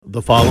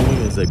The following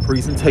is a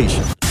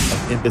presentation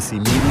of Embassy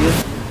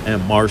Media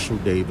and Marshall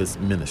Davis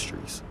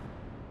Ministries.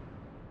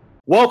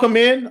 Welcome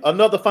in.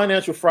 Another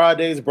Financial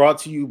Fridays brought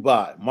to you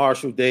by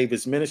Marshall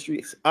Davis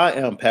Ministries. I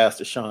am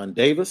Pastor Sean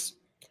Davis.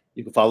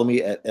 You can follow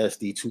me at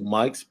SD2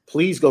 Mics.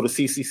 Please go to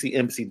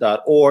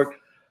cccembassy.org.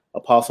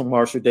 Apostle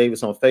Marshall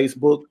Davis on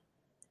Facebook.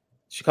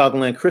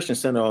 Chicagoland Christian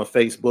Center on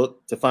Facebook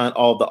to find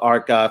all the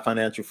archive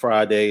Financial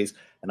Fridays.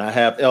 And I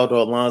have Elder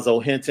Alonzo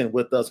Hinton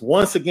with us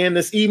once again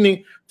this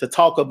evening to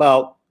talk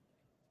about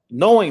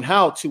knowing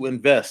how to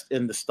invest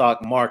in the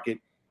stock market.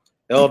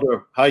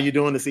 Elder, how are you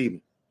doing this evening?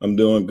 I'm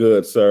doing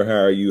good, sir.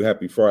 How are you?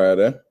 Happy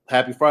Friday.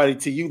 Happy Friday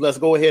to you. Let's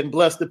go ahead and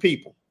bless the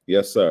people.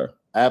 Yes, sir.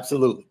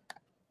 Absolutely.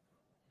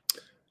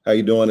 How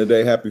you doing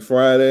today? Happy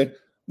Friday.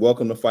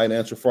 Welcome to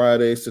Financial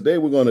Fridays. Today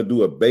we're going to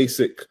do a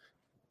basic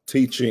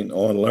teaching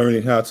on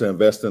learning how to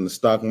invest in the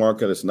stock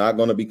market. It's not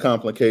going to be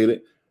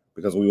complicated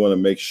because we want to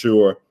make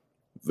sure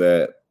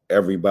that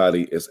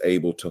everybody is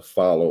able to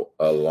follow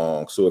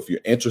along. So if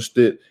you're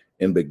interested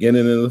in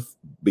beginning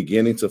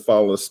to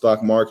follow the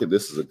stock market,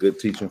 this is a good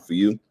teaching for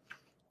you.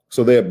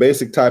 So there are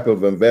basic type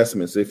of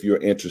investments if you're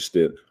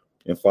interested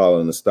in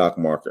following the stock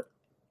market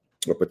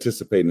or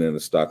participating in the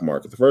stock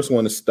market. The first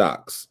one is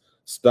stocks.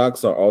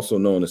 Stocks are also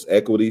known as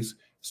equities.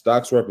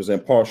 Stocks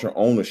represent partial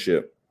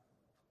ownership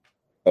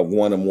of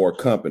one or more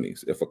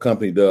companies. If a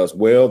company does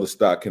well, the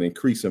stock can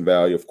increase in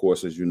value, of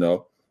course, as you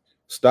know.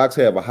 Stocks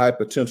have a high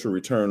potential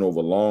return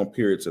over long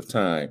periods of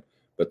time,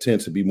 but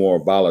tend to be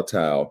more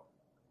volatile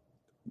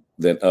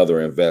than other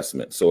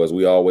investments. So as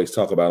we always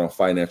talk about on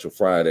Financial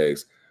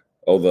Fridays,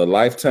 over the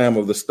lifetime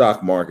of the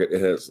stock market,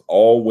 it has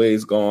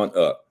always gone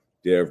up.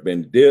 There have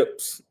been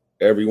dips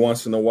every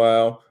once in a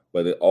while,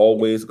 but it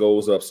always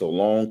goes up. So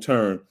long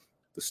term,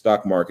 the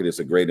stock market is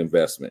a great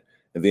investment.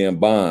 And then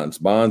bonds.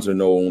 Bonds are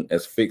known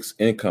as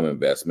fixed income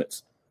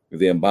investments.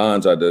 And then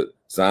bonds are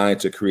designed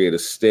to create a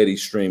steady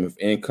stream of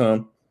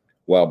income.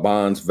 While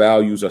bonds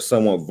values are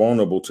somewhat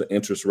vulnerable to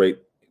interest rate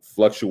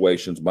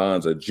fluctuations,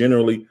 bonds are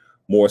generally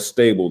more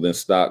stable than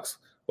stocks,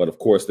 but of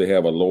course they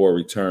have a lower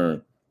return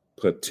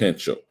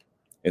potential.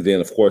 And then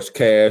of course,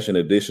 cash, in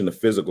addition to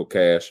physical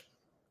cash,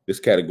 this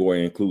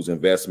category includes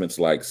investments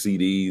like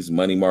CDs,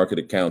 money market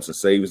accounts, and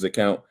savings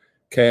account.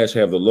 Cash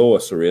have the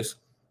lowest risk,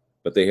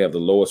 but they have the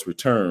lowest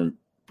return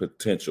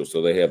potential.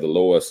 So they have the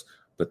lowest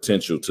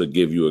potential to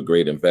give you a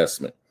great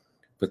investment.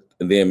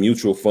 And then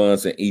mutual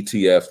funds and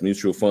ETFs,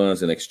 mutual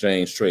funds and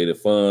exchange traded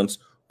funds,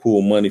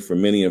 pool money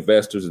from many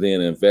investors,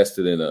 then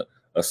invested in a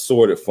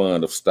assorted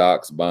fund of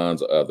stocks,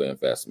 bonds, or other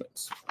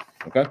investments.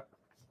 Okay.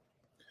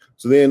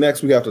 So then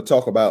next we have to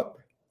talk about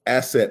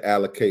asset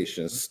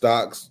allocation,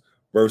 stocks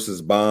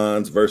versus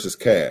bonds versus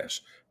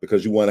cash,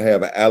 because you want to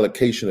have an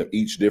allocation of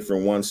each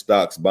different one: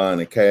 stocks,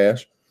 bond, and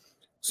cash.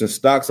 Since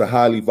stocks are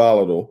highly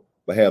volatile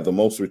but have the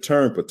most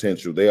return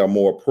potential, they are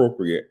more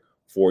appropriate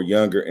for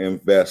younger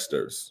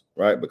investors,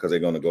 right? Because they're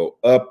going to go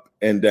up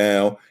and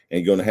down, and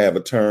you're going to have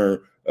a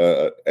turn.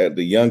 At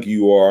the younger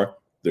you are,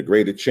 the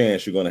greater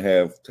chance you're going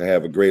to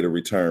have a greater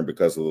return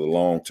because of the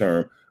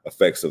long-term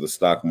effects of the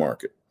stock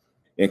market.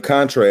 In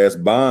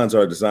contrast, bonds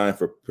are designed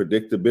for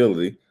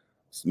predictability,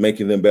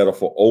 making them better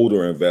for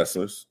older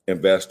investors.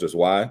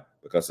 Why?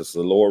 Because it's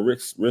a lower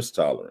risk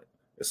tolerant.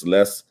 It's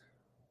less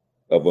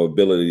of an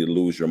ability to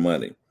lose your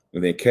money.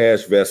 And then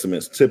cash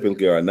investments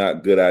typically are not a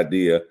good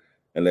idea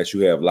unless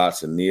you have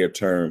lots of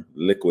near-term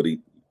liquidity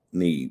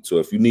needs. So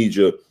if you need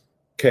your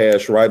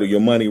cash right or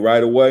your money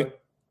right away,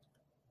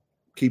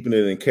 keeping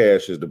it in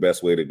cash is the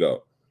best way to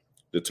go.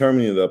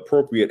 Determining the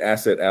appropriate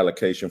asset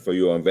allocation for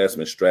your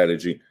investment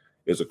strategy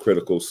is a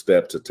critical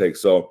step to take.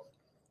 So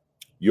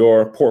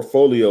your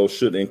portfolio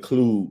should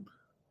include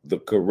the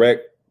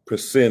correct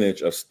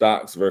percentage of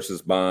stocks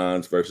versus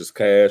bonds versus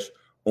cash.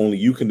 Only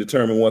you can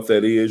determine what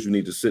that is. You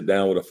need to sit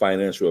down with a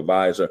financial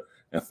advisor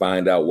and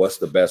find out what's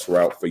the best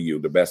route for you,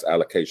 the best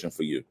allocation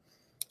for you.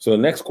 So the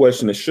next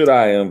question is, should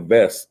I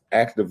invest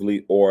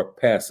actively or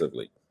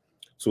passively?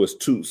 So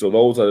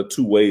those are the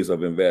two ways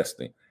of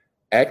investing.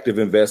 Active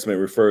investment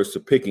refers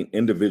to picking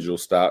individual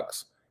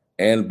stocks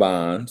and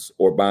bonds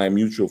or buying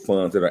mutual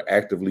funds that are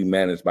actively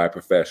managed by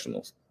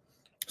professionals.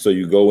 So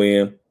you go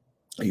in,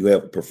 you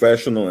have a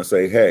professional and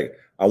say, hey,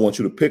 I want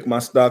you to pick my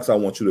stocks. I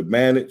want you to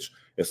manage.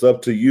 It's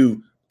up to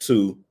you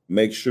to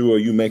make sure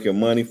you're making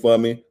money for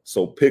me.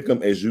 So pick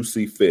them as you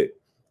see fit.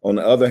 On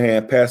the other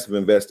hand, passive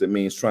investing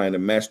means trying to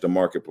match the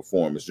market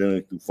performance,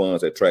 generally through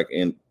funds that track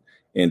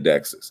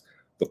indexes.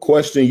 The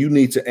question you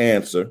need to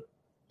answer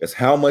is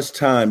how much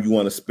time you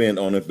want to spend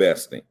on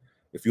investing.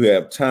 If you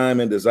have time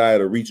and desire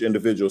to reach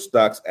individual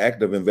stocks,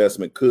 active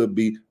investment could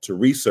be to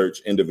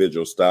research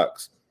individual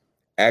stocks.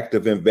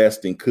 Active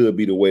investing could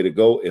be the way to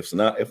go. If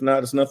not,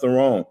 there's nothing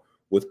wrong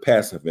with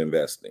passive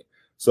investing.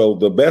 So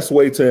the best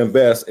way to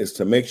invest is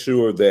to make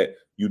sure that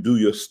you do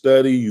your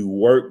study, you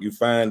work, you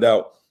find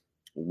out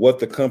what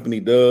the company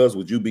does.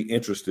 Would you be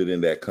interested in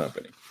that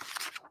company?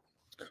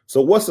 So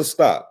what's a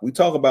stock? We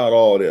talk about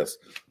all this.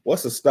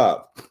 What's a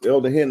stock?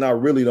 Elder Hinton, I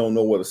really don't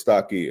know what a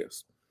stock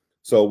is.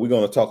 So we're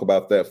going to talk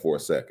about that for a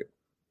second.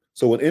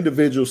 So when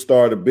individuals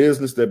start a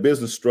business, their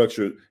business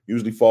structure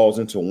usually falls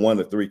into one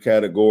of three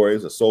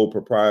categories: a sole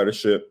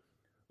proprietorship,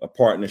 a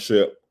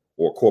partnership,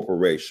 or a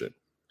corporation.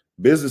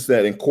 Business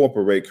that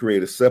incorporate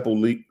create a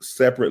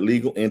separate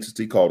legal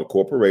entity called a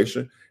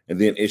corporation, and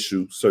then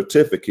issue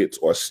certificates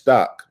or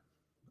stock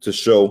to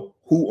show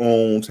who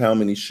owns how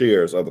many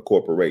shares of the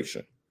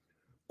corporation.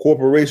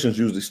 Corporations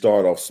usually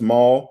start off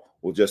small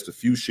with just a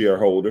few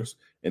shareholders.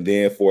 And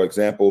then, for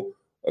example,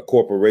 a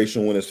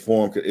corporation, when it's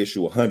formed, could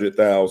issue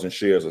 100,000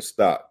 shares of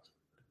stock.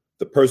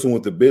 The person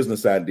with the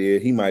business idea,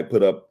 he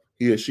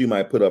or she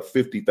might put up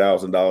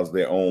 $50,000 of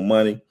their own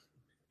money,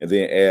 and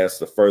then ask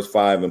the first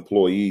 5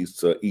 employees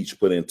to each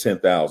put in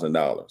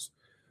 $10,000.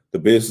 The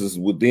business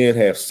would then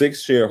have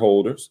 6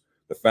 shareholders.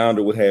 The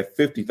founder would have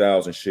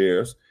 50,000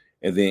 shares,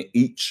 and then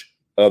each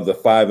of the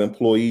 5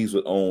 employees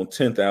would own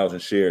 10,000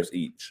 shares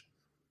each.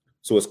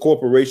 So as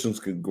corporations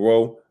can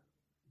grow,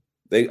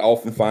 they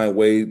often find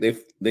ways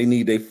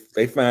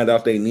they find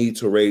out they need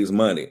to raise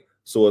money.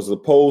 So as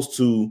opposed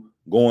to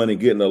going and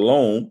getting a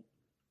loan,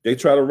 they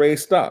try to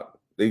raise stock.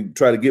 They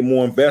try to get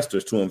more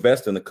investors to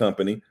invest in the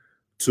company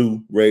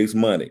to raise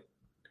money.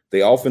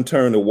 They often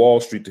turn to Wall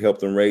Street to help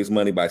them raise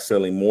money by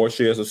selling more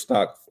shares of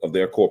stock of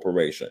their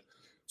corporation.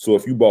 So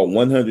if you bought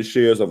 100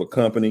 shares of a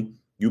company,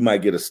 you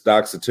might get a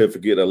stock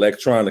certificate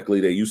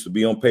electronically. They used to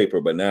be on paper,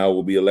 but now it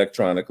will be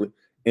electronically,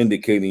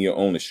 indicating your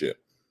ownership.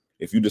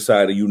 If you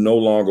decided you no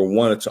longer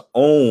wanted to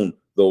own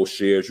those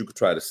shares, you could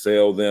try to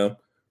sell them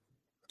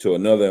to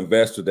another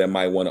investor that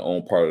might want to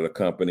own part of the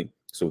company.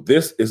 So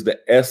this is the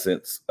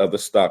essence of the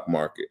stock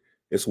market.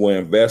 It's where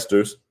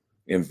investors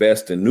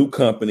invest in new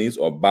companies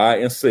or buy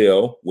and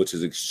sell, which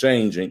is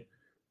exchanging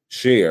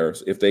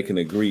shares if they can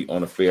agree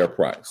on a fair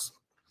price.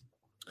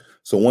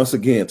 So once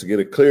again, to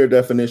get a clear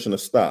definition of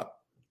stock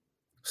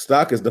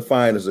is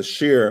defined as a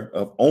share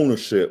of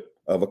ownership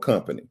of a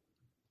company.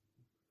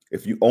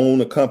 If you own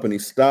a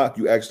company's stock,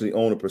 you actually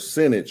own a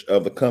percentage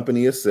of the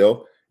company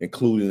itself,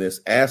 including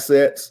its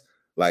assets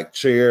like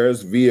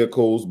shares,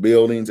 vehicles,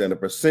 buildings, and a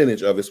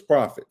percentage of its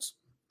profits.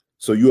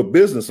 So you're a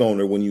business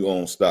owner when you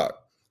own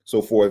stock.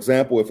 So for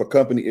example, if a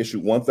company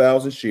issued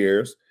 1,000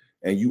 shares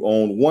and you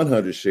own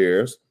 100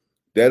 shares,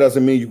 that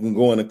doesn't mean you can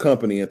go in a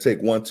company and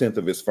take 1/10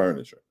 of its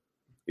furniture.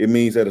 It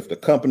means that if the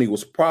company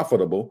was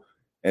profitable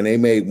and they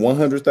made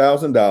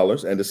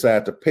 $100,000 and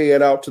decide to pay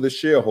it out to the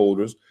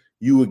shareholders,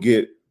 you would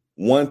get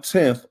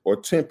 1/10 or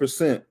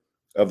 10%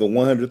 of the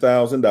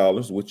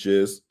 $100,000, which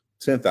is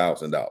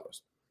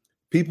 $10,000.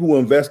 People who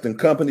invest in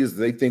companies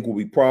that they think will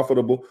be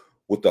profitable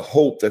with the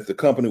hope that the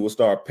company will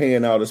start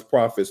paying out its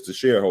profits to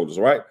shareholders,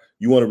 right?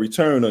 You want a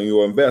return on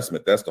your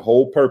investment. That's the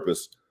whole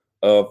purpose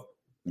of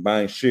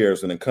buying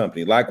shares in a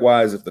company.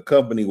 Likewise, if the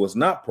company was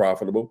not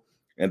profitable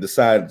and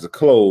decided to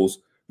close,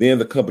 then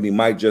the company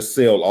might just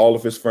sell all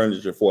of its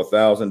furniture for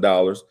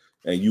 $1,000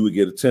 and you would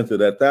get 1/10 of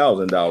that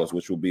 $1,000,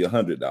 which would be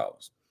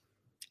 $100.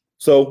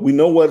 So we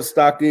know what a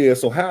stock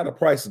is. So how are the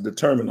prices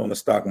determined on the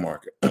stock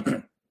market?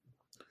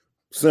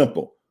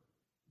 Simple.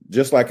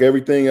 Just like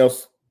everything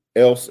else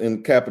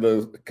in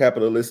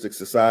capitalistic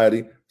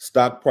society,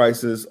 stock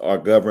prices are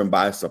governed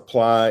by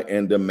supply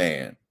and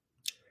demand.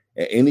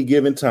 At any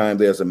given time,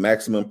 there's a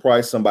maximum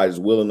price somebody's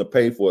willing to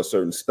pay for a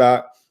certain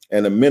stock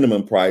and a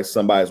minimum price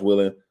somebody's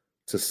willing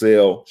to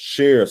sell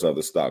shares of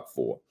the stock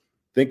for.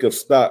 Think of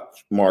stock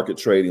market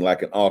trading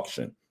like an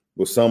auction,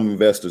 with some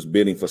investors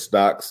bidding for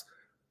stocks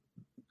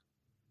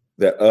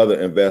that other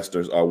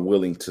investors are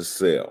willing to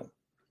sell.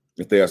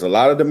 If there's a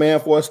lot of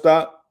demand for a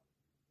stock,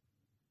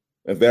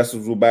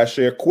 investors will buy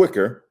share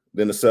quicker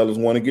than the sellers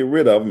want to get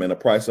rid of them, and the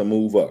price will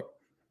move up.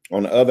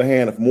 On the other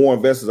hand, if more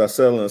investors are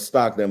selling a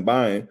stock than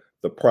buying,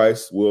 the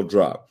price will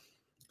drop.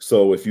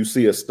 So if you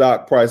see a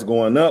stock price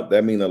going up,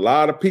 that means a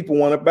lot of people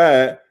want to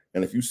buy it.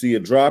 And if you see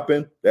it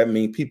dropping, that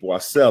means people are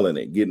selling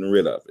it, getting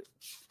rid of it.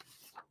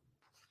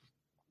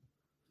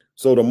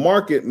 So the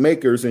market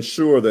makers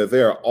ensure that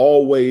there are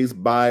always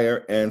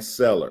buyer and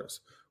sellers.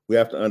 We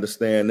have to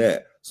understand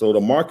that. So the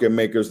market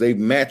makers, they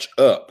match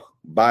up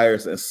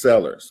buyers and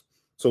sellers.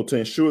 So to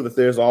ensure that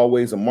there's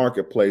always a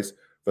marketplace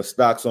for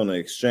stocks on the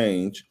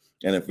exchange,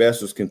 and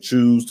investors can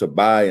choose to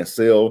buy and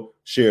sell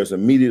shares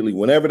immediately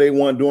whenever they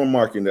want during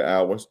market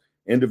hours,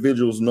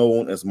 individuals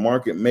known as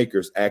market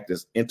makers act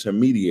as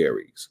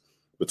intermediaries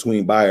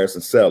between buyers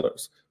and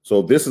sellers.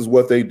 So this is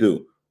what they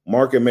do.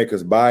 Market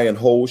makers buy and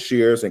hold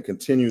shares and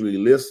continually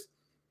list,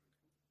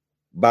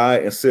 buy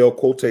and sell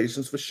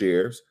quotations for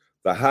shares.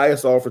 The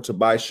highest offer to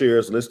buy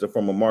shares listed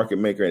from a market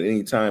maker at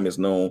any time is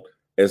known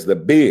as the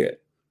bid,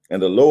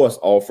 and the lowest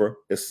offer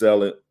is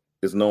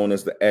known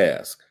as the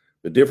ask.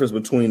 The difference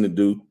between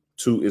the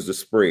two is the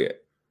spread.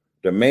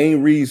 The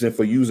main reason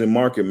for using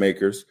market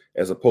makers,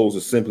 as opposed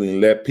to simply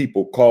let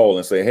people call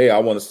and say, hey, I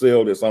want to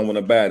sell this, I want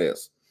to buy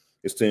this,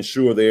 is to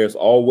ensure there's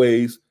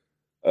always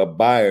a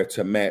buyer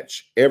to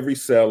match every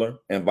seller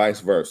and vice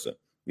versa.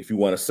 If you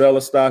want to sell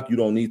a stock, you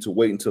don't need to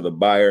wait until the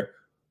buyer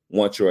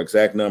wants your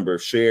exact number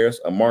of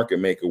shares. A market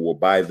maker will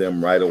buy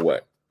them right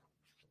away.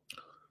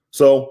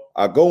 So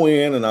I go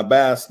in and I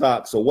buy a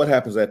stock. So what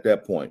happens at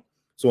that point?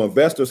 So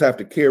investors have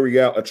to carry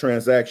out a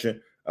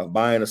transaction of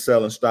buying or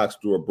selling stocks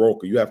through a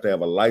broker. You have to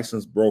have a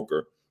licensed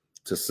broker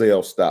to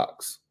sell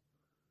stocks,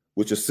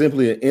 which is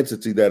simply an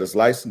entity that is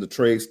licensed to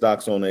trade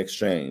stocks on the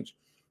exchange.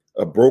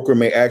 A broker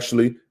may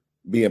actually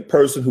be a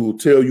person who will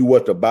tell you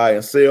what to buy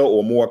and sell,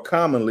 or more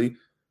commonly,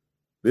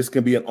 this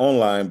can be an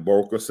online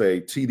broker,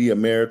 say TD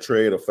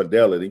Ameritrade or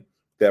Fidelity,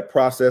 that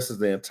processes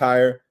the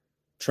entire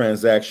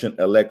transaction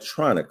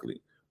electronically.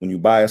 When you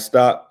buy a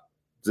stock,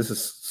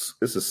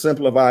 it's a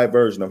simplified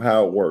version of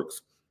how it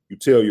works. You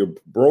tell your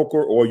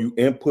broker, or you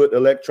input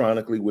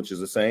electronically, which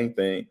is the same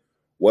thing,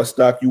 what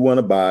stock you want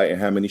to buy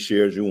and how many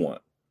shares you want.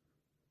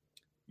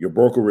 Your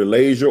broker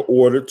relays your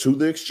order to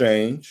the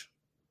exchange,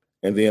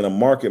 and then a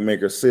market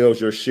maker sells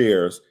your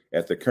shares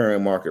at the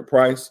current market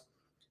price.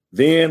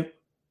 Then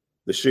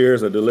the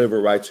shares are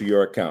delivered right to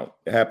your account.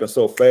 It happens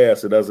so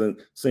fast, it doesn't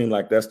seem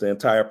like that's the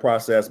entire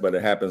process, but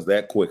it happens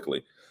that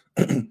quickly.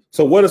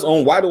 So why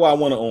do I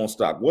want to own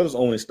stock? What does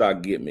owning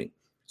stock get me?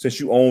 Since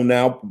you own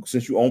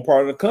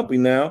part of the company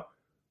now,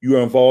 you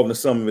are involved in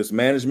some of its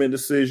management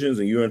decisions,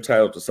 and you're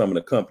entitled to some of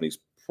the company's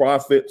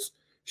profits.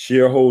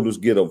 Shareholders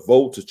get a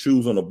vote to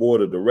choose on the board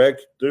of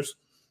directors.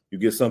 You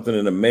get something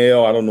in the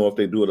mail. I don't know if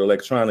they do it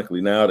electronically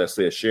now that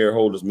says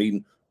shareholders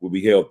meeting will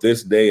be held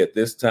this day at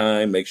this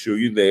time. Make sure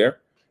you're there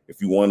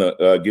if you want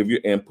to give your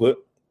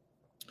input.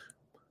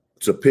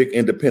 To pick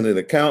independent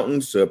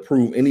accountants to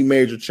approve any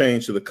major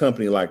change to the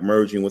company, like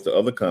merging with the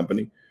other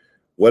company.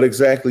 What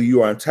exactly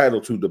you are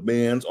entitled to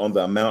depends on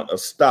the amount of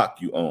stock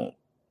you own.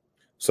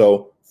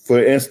 So,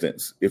 for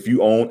instance, if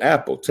you own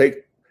Apple,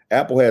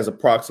 Apple has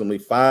approximately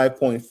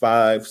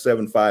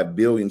 5.575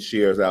 billion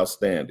shares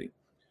outstanding.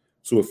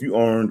 So if you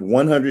earned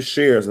 100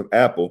 shares of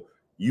Apple,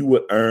 you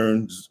would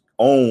own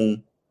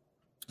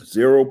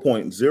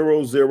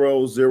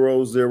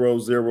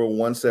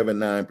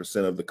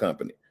 0.0000179% of the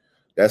company.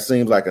 That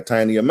seems like a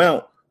tiny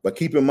amount, but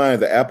keep in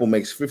mind that Apple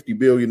makes $50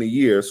 billion a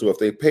year. So if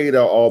they paid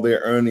out all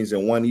their earnings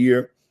in 1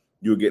 year,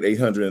 you'll get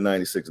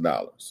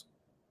 $896.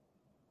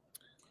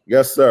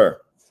 Yes, sir.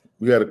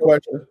 We had a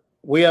question.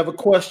 We have a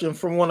question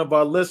from one of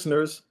our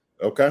listeners.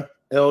 Okay.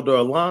 Elder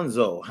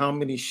Alonzo, how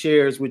many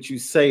shares would you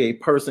say a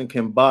person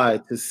can buy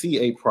to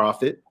see a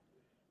profit?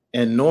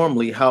 And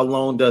normally, how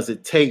long does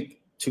it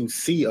take to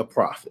see a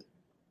profit?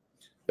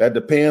 That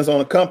depends on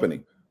the company.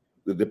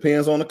 It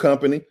depends on the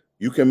company.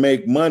 You can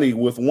make money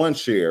with one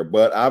share,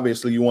 but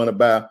obviously you want to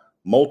buy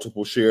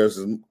multiple shares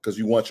because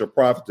you want your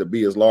profit to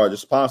be as large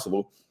as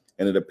possible.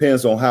 And it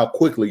depends on how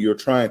quickly you're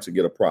trying to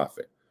get a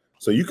profit.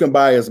 So you can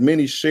buy as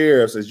many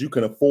shares as you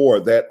can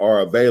afford that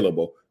are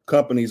available.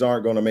 Companies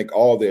aren't going to make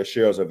all their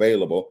shares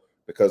available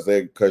because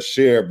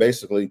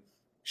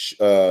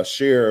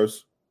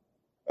shares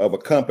of a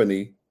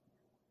company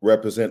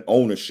represent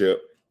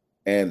ownership,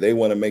 and they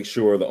want to make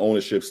sure the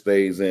ownership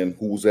stays in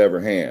whose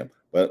ever hand.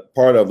 But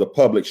part of the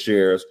public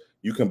shares,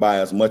 you can buy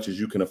as much as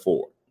you can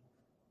afford.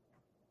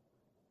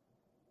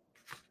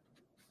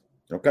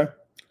 Okay.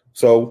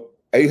 So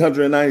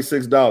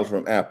 $896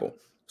 from Apple.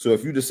 So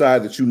if you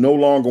decide that you no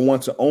longer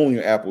want to own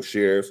your Apple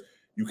shares,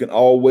 you can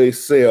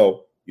always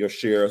sell your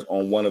shares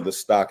on one of the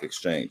stock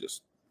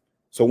exchanges.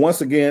 So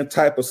once again,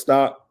 type of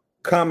stock,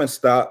 common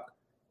stock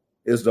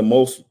is the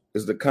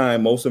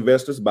kind most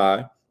investors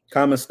buy.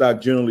 Common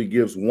stock generally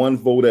gives one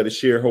vote at a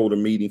shareholder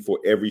meeting for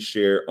every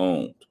share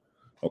owned.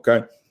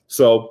 Okay.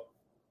 So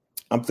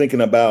I'm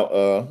thinking about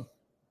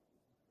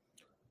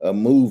a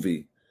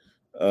movie.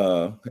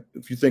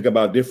 If you think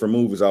about different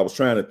movies, I was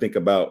trying to think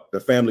about The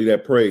Family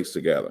That Prays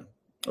Together.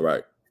 All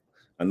right.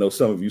 I know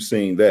some of you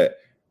seen that.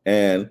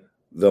 And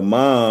the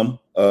mom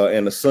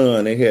and the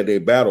son, they had their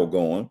battle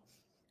going.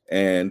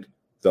 And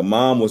the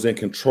mom was in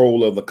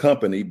control of the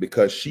company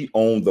because she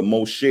owned the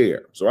most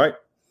shares, right?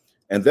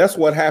 And that's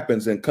what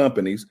happens in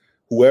companies.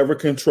 Whoever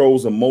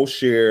controls the most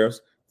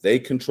shares, they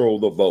control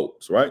the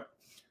votes, right?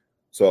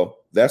 So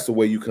that's the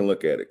way you can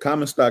look at it.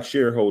 Common stock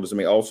shareholders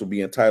may also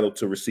be entitled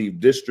to receive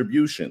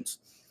distributions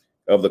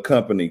of the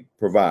company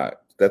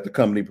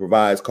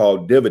provides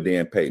called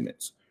dividend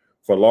payments.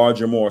 For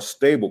larger, more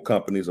stable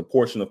companies, a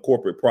portion of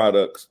corporate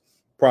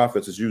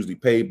profits is usually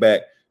paid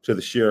back to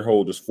the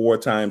shareholders 4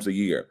 times a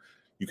year.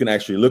 You can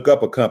actually look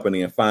up a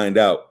company and find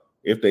out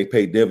if they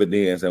pay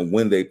dividends and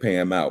when they pay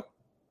them out.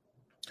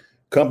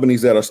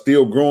 Companies that are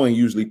still growing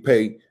usually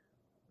pay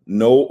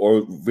no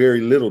or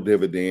very little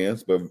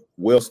dividends, but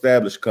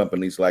well-established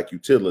companies like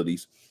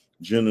utilities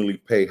generally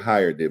pay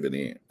higher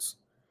dividends.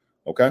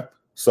 Okay.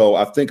 So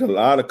I think a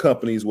lot of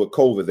companies with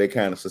COVID, they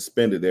kind of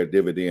suspended their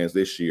dividends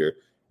this year,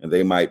 and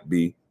they might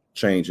be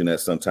changing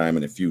that sometime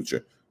in the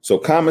future. So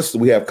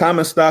we have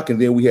common stock,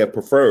 and then we have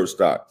preferred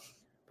stock.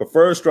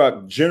 Preferred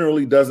stock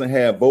generally doesn't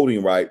have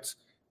voting rights,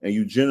 and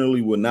you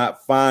generally will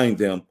not find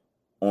them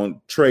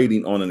on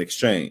trading on an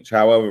exchange.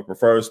 However,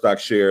 preferred stock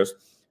shares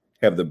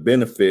have the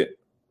benefit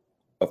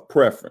of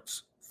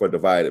preference for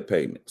divided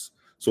payments.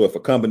 So if a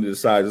company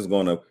decides it's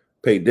going to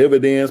pay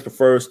dividends,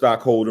 preferred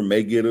stockholders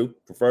may give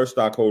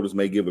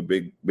a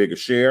bigger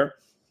share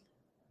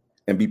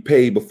and be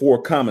paid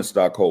before common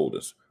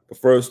stockholders.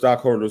 Preferred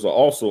stockholders are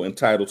also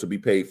entitled to be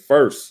paid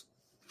first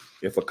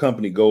if a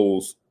company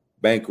goes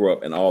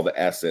bankrupt and all the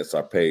assets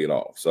are paid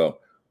off. So,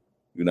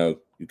 you know,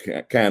 you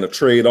can kind of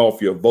trade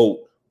off your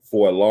vote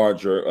for a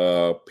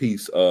larger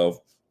piece of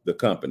the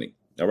company.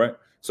 All right.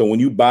 So when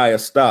you buy a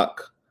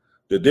stock,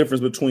 the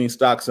difference between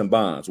stocks and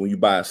bonds, when you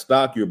buy a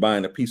stock, you're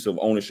buying a piece of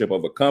ownership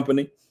of a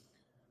company.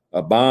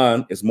 A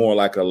bond is more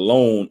like a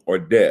loan or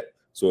debt.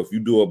 So if you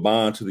do a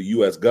bond to the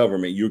U.S.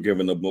 government, you're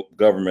giving the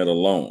government a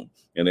loan.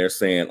 And they're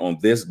saying on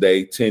this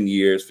day, 10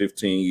 years,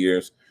 15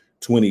 years,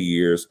 20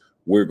 years,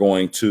 we're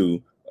going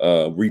to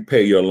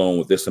repay your loan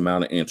with this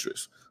amount of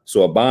interest.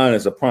 So a bond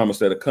is a promise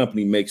that a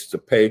company makes to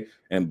pay,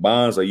 and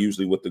bonds are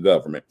usually with the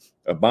government.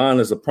 A bond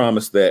is a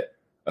promise that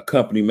a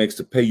company makes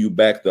to pay you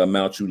back the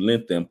amount you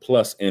lent them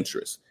plus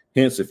interest.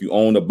 Hence, if you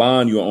own a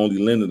bond, you're only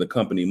lending the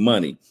company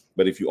money.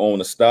 But if you own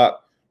a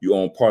stock, you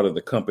own part of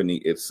the company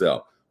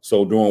itself.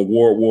 So during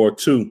World War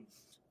II,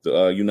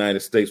 the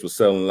United States was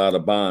selling a lot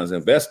of bonds.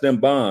 Invest in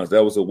bonds.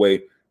 That was a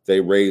way they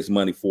raised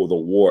money for the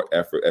war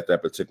effort at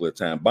that particular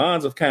time.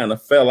 Bonds have kind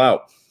of fell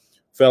out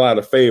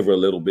of favor a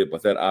little bit,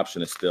 but that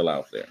option is still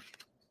out there.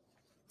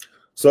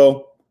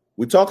 So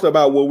we talked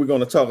about what we're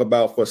going to talk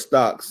about for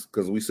stocks,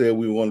 because we said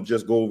we want to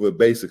just go over the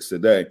basics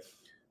today.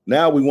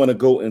 Now we want to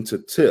go into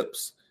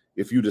tips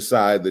if you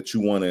decide that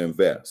you want to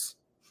invest.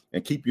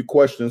 And keep your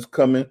questions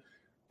coming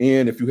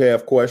in if you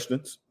have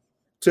questions.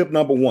 Tip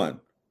number 1,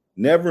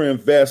 never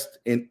invest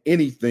in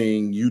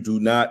anything you do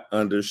not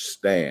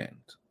understand.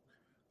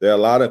 There are a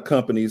lot of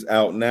companies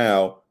out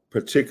now,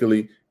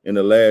 particularly in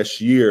the last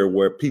year,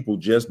 where people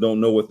just don't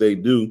know what they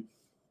do.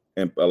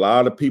 And a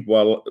lot of people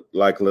are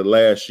like the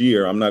last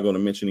year, I'm not going to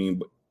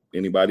mention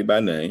anybody by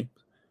name,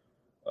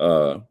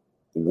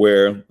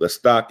 where the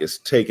stock is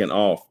taken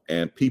off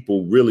and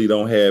people really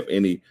don't have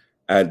any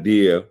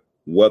idea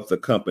what the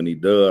company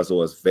does,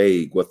 or it's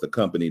vague what the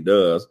company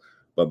does.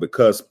 But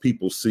because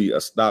people see a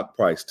stock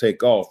price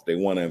take off, they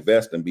want to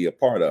invest and be a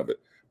part of it.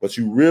 But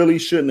you really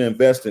shouldn't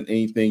invest in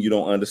anything you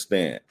don't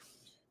understand.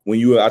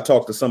 I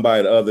talked to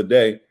somebody the other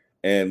day,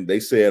 and they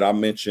said I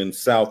mentioned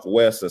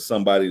Southwest as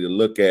somebody to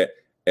look at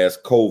as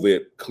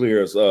COVID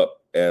clears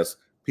up, as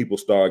people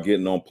start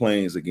getting on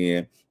planes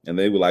again. And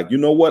they were like, you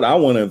know what? I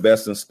want to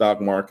invest in stock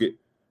market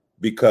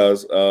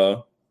because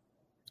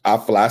I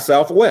fly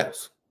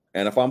Southwest.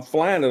 And if I'm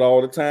flying it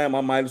all the time,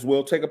 I might as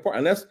well take a part.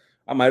 And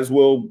I might as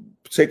well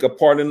take a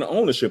part in the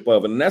ownership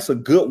of it. And that's a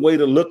good way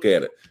to look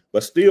at it.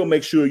 But still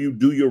make sure you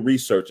do your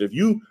research. If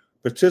you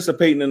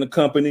participating in a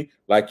company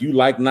like you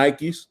like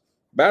Nikes,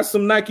 buy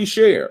some Nike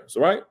shares,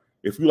 right?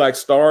 If you like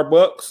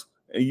Starbucks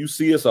and you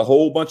see it's a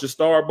whole bunch of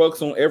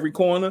Starbucks on every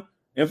corner,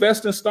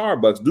 invest in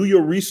Starbucks. Do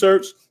your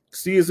research.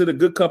 See, is it a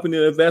good company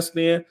to invest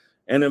in,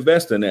 and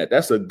invest in that.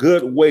 That's a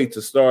good way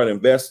to start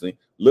investing.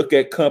 Look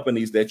at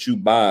companies that you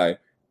buy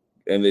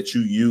and that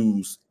you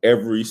use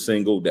every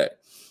single day.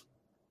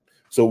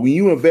 So when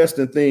you invest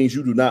in things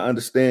you do not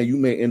understand, you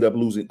may end up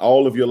losing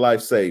all of your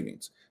life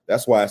savings.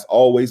 That's why it's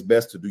always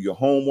best to do your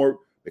homework,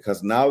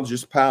 because knowledge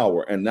is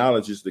power, and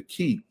knowledge is the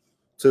key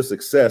to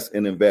success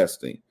in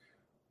investing.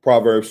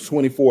 Proverbs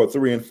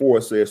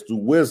 24:3-4 says, through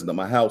wisdom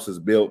a house is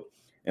built,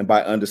 and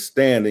by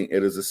understanding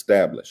it is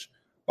established.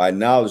 By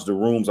knowledge the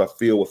rooms are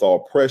filled with all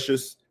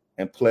precious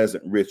and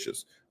pleasant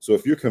riches. So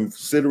if you're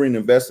considering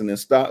investing in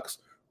stocks,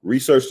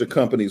 research the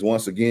companies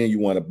once again you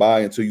want to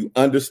buy until you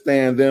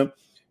understand them.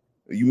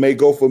 You may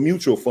go for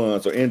mutual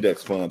funds or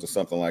index funds or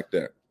something like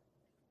that.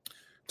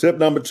 Tip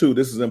number 2,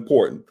 this is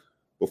important.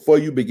 Before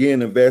you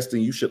begin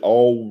investing, you should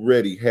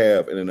already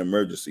have an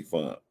emergency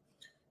fund.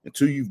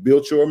 Until you've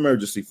built your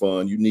emergency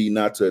fund, you need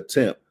not to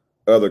attempt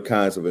other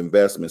kinds of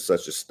investments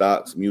such as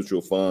stocks,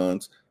 mutual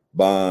funds,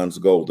 bonds,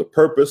 gold. The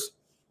purpose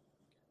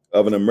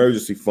of an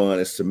emergency fund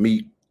is to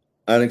meet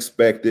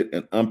unexpected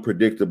and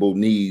unpredictable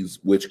needs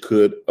which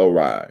could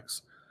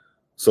arise.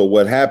 So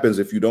what happens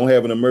if you don't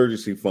have an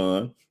emergency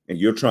fund and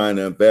you're trying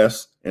to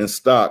invest in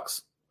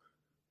stocks,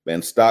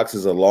 and stocks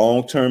is a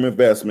long-term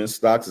investment,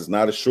 stocks is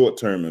not a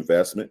short-term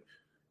investment,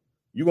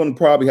 you're going to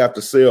probably have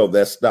to sell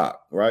that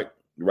stock,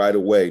 right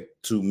away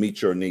to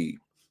meet your need.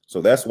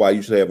 So that's why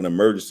you should have an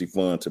emergency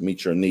fund to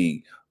meet your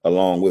need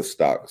along with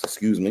stocks.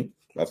 Excuse me,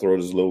 my throat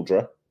is a little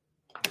dry.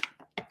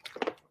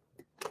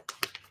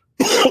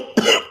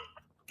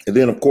 And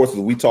then, of course, as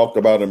we talked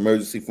about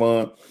emergency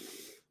fund,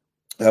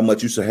 how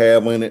much you should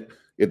have in it,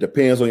 it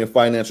depends on your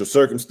financial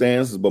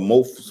circumstances, but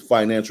most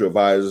financial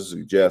advisors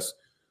suggest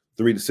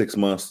 3 to 6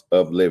 months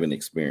of living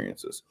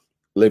expenses.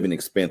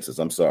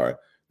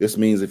 This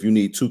means if you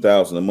need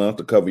 $2,000 a month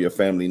to cover your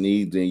family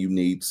needs, then you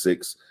need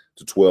 $6,000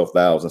 to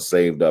 $12,000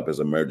 saved up as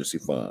emergency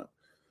fund.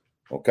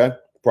 Okay.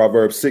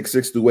 Proverbs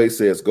 6:6-8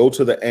 says, go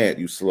to the ant,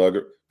 you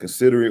sluggard,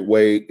 consider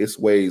its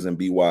ways and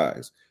be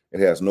wise. It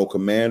has no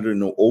commander,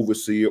 no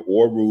overseer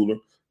or ruler,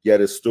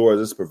 yet it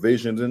stores its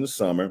provisions in the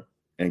summer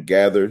and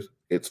gathers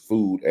its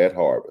food at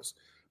harvest.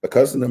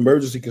 Because an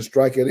emergency can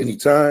strike at any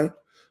time,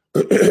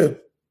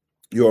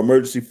 your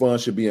emergency fund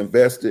should be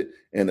invested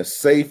in a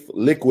safe,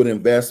 liquid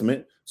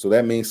investment. So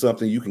that means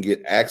something you can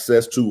get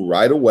access to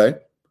right away.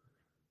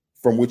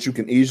 from which you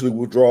can easily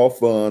withdraw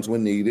funds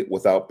when needed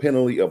without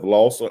penalty of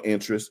loss or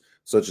interest,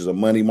 such as a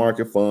money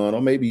market fund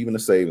or maybe even a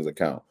savings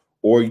account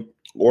or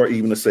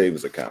even a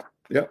savings account.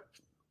 Yep.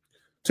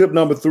 Tip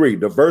number 3,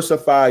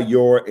 diversify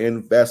your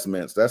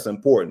investments. That's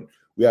important.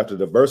 We have to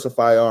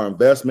diversify our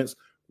investments.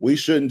 We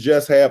shouldn't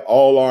just have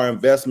all our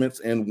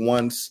investments in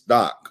one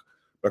stock,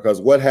 because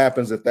what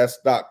happens if that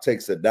stock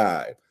takes a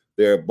dive?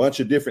 There are a bunch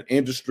of different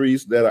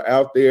industries that are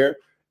out there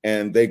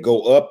and they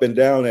go up and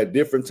down at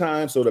different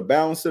times. So to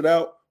balance it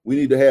out, we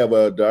need to have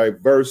a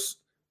diverse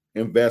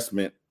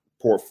investment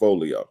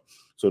portfolio.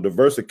 So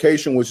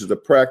diversification, which is the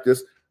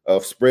practice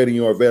of spreading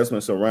your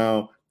investments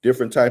around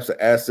different types of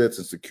assets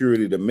and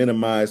security to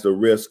minimize the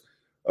risk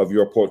of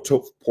your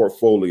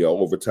portfolio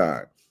over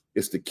time.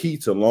 It's the key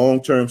to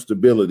long-term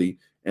stability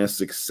and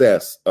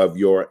success of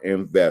your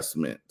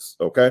investments.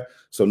 Okay.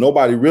 So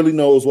nobody really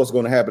knows what's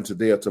going to happen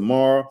today or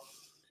tomorrow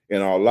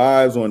in our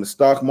lives or in the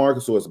stock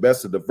market. So it's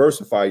best to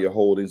diversify your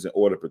holdings in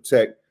order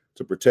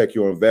to protect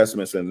your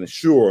investments and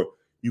ensure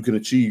you can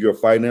achieve your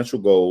financial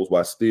goals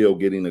while still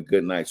getting a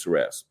good night's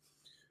rest.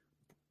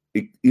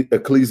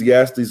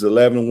 Ecclesiastes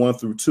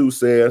 11:1-2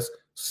 says,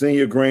 send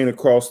your grain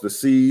across the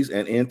seas,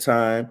 and in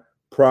time,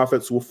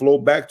 profits will flow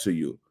back to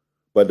you.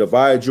 But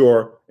divide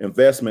your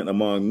investment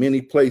among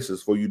many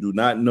places, for you do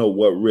not know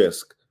what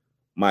risk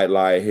might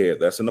lie ahead.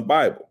 That's in the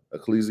Bible,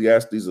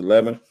 Ecclesiastes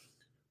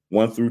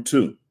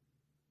 11:1-2.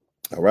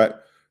 All right.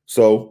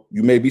 So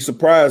you may be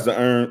surprised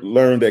to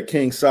learn that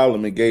King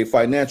Solomon gave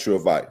financial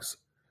advice,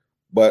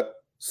 but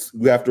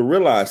we have to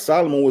realize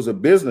Solomon was a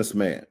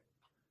businessman.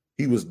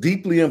 He was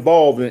deeply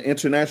involved in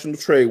international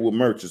trade with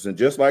merchants. And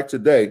just like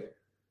today,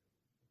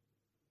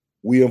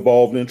 we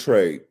involved in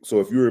trade. So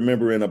if you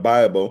remember in the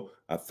Bible,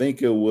 I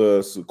think it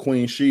was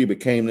Queen Sheba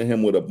came to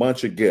him with a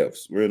bunch of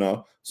gifts,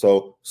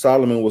 So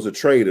Solomon was a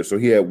trader, so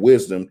he had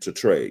wisdom to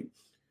trade.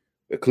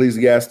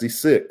 Ecclesiastes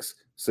 6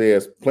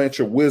 says, plant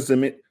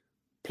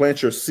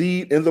your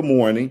seed in the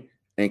morning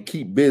and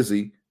keep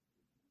busy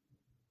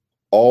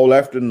all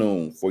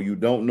afternoon, for you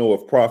don't know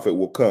if profit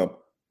will come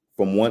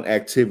from one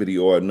activity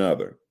or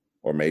another,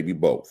 or maybe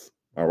both.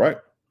 All right.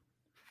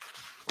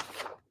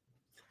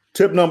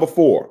 Tip number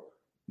 4,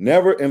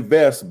 never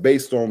invest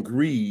based on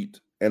greed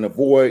and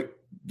avoid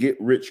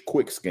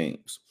get-rich-quick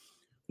schemes.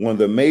 One of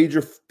the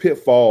major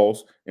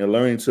pitfalls in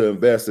learning to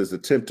invest is the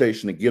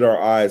temptation to get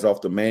our eyes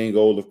off the main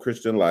goal of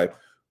Christian life,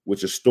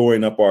 which is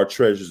storing up our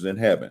treasures in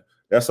heaven.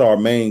 That's our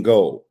main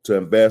goal, to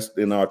invest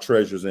in our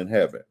treasures in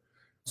heaven.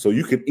 So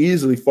you can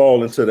easily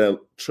fall into that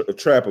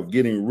trap of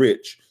getting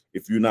rich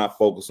if you're not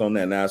focused on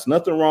that. Now, it's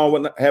nothing wrong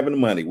with having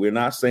money. We're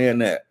not saying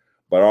that,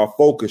 but our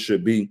focus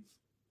should be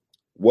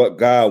what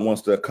God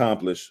wants to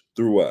accomplish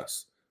through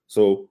us.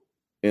 So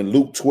in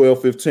Luke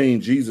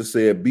 12:15, Jesus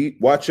said,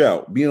 watch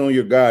out, be on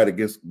your guard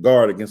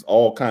against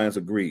all kinds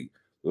of greed.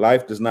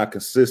 Life does not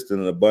consist in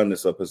an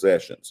abundance of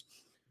possessions.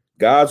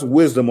 God's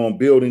wisdom on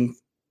building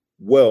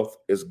wealth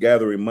is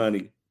gathering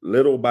money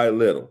little by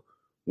little,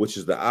 which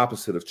is the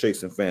opposite of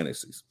chasing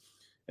fantasies.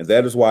 And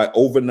that is why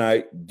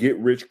overnight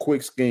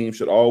get-rich-quick schemes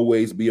should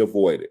always be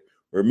avoided.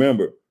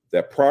 Remember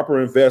that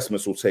proper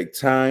investments will take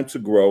time to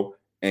grow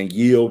and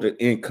yield an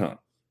income.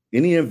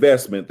 Any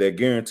investment that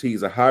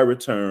guarantees a high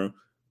return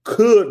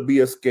could be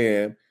a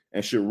scam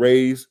and should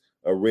raise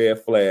a red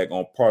flag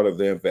on part of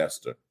the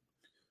investor.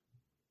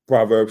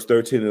 Proverbs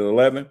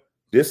 13:11,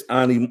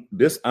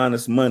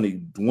 dishonest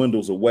money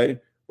dwindles away,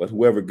 but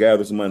whoever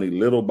gathers money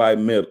little by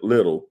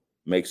little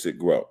makes it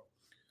grow.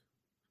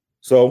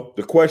 So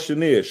the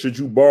question is, should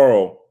you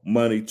borrow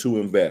money to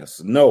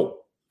invest? No.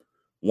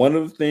 One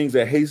of the things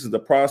that hastens the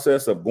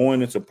process of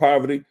going into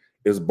poverty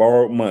is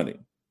borrowed money.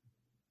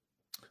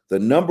 The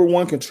number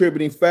one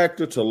contributing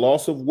factor to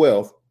loss of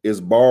wealth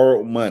is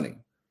borrowed money.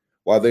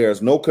 While there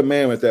is no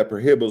commandment that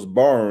prohibits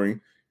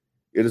borrowing,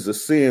 it is a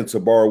sin to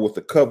borrow with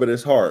a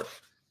covetous heart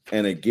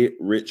and a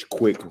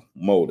get-rich-quick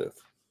motive.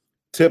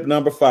 Tip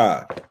number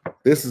 5.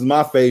 This is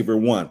my favorite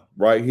one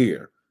right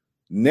here.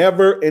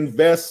 Never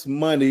invest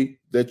money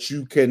that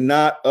you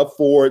cannot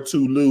afford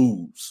to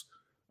lose.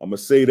 I'm going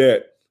to say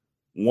that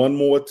one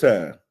more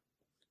time.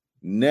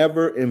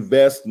 Never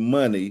invest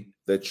money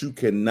that you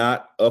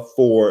cannot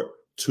afford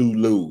to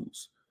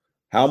lose.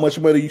 How much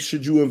money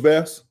should you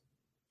invest?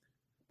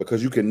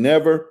 Because you can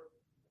never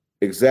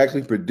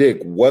exactly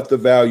predict what the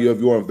value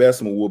of your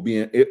investment will be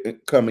in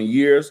coming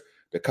years.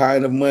 The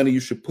kind of money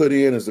you should put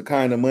in is the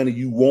kind of money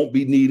you won't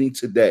be needing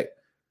today,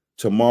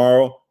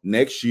 tomorrow,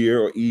 next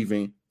year, or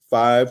even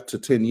 5 to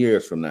 10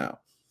 years from now.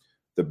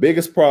 The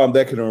biggest problem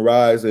that can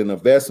arise in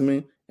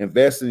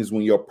investing is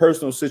when your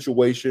personal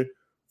situation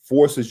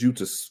forces you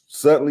to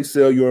suddenly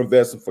sell your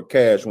investment for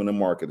cash when the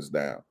market is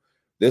down.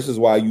 This is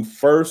why you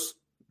first,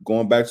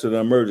 going back to the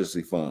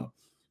emergency fund,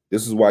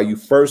 this is why you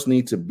first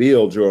need to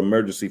build your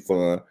emergency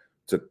fund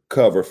to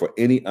cover for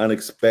any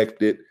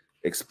unexpected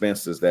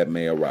expenses that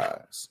may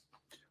arise.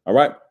 All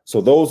right.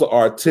 So those are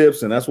our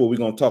tips, and that's what we're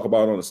going to talk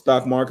about on the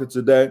stock market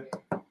today.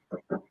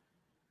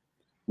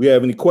 We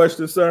have any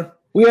questions, sir?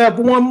 We have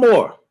one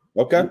more.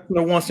 Okay.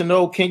 Listener wants to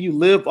know, can you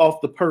live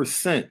off the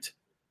percent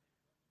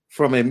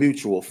from a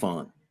mutual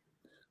fund?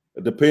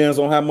 It depends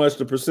on how much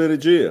the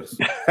percentage is.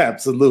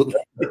 Absolutely.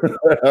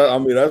 I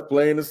mean, that's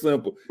plain and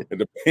simple. It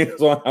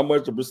depends on how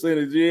much the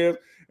percentage is,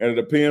 and it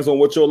depends on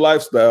what your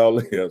lifestyle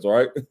is,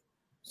 right?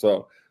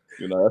 So,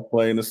 that's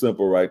plain and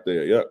simple right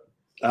there. Yep.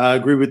 I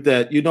agree with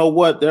that. You know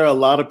what? There are a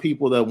lot of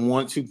people that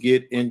want to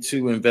get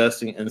into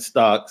investing in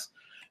stocks,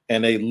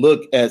 and they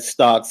look at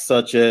stocks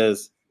such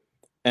as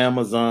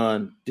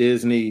Amazon,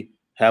 Disney,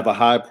 have a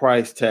high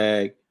price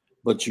tag,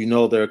 but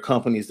there are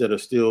companies that are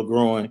still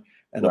growing.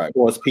 And of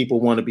course, people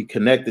want to be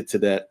connected to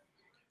that.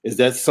 Is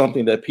that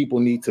something that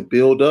people need to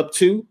build up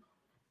to,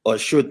 or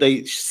should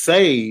they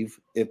save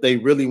if they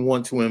really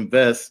want to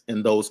invest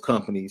in those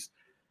companies?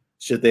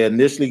 Should they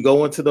initially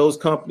go into those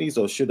companies,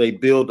 or should they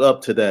build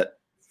up to that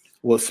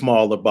with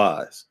smaller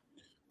buys?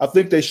 I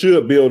think they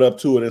should build up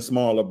to it in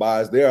smaller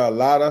buys. There are a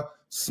lot of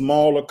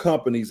smaller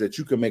companies that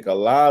you can make a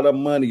lot of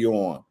money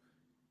on,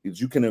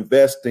 that you can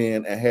invest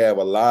in and have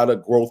a lot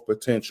of growth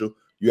potential.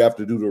 You have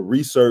to do the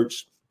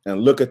research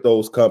and look at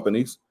those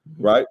companies,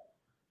 right?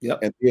 Yep.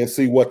 And then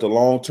see what the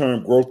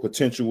long-term growth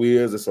potential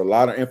is. There's a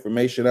lot of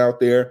information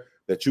out there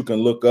that you can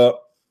look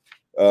up,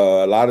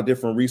 a lot of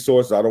different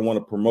resources. I don't want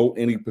to promote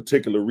any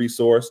particular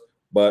resource,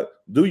 but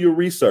do your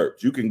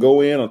research. You can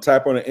go in and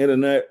type on the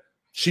internet,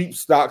 cheap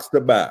stocks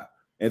to buy,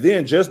 and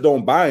then just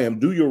don't buy them.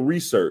 Do your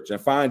research and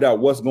find out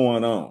what's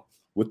going on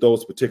with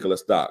those particular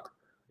stocks.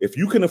 If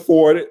you can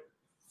afford it,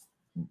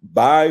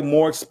 buy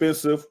more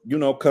expensive,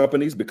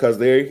 companies, because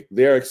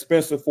they're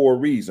expensive for a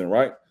reason,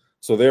 right?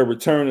 So they're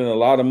returning a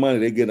lot of money.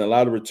 They're getting a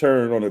lot of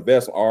return on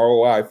investment,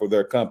 ROI, for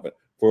their company,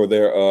 for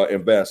their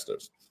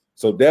investors.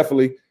 So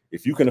definitely,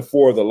 if you can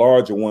afford the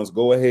larger ones,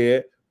 go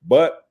ahead.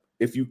 But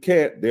if you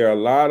can't, there are a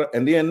lot of,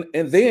 and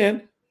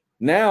then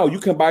now you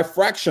can buy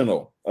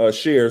fractional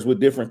shares with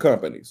different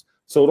companies.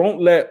 So don't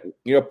let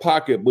your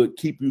pocketbook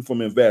keep you from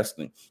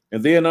investing.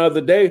 And then the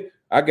other day,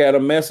 I got a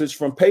message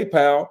from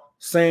PayPal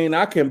saying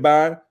I can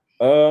buy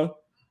Bitcoin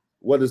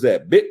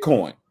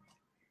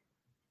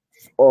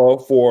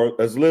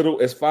for as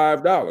little as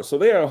 $5. So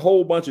there are a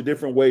whole bunch of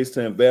different ways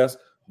to invest.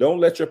 Don't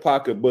let your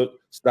pocketbook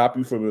stop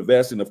you from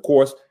investing. Of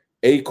course,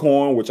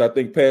 Acorn, which I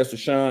think Pastor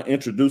Sean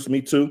introduced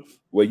me to,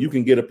 where you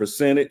can get a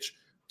percentage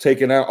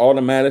taken out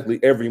automatically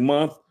every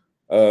month,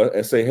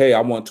 and say, hey,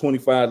 I want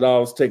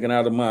 $25 taken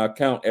out of my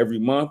account every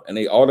month, and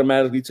they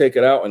automatically take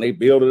it out and they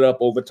build it up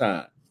over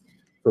time.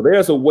 So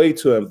there's a way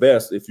to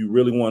invest if you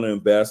really want to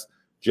invest.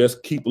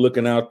 Just keep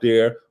looking out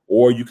there,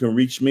 or you can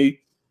reach me.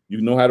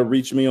 You know how to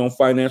reach me on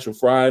Financial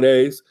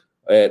Fridays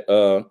at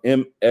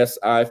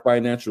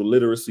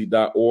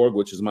msifinancialliteracy.org,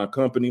 which is my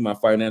company, my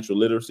financial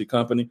literacy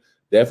company.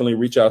 Definitely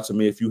reach out to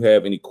me if you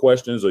have any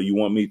questions or you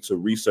want me to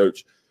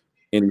research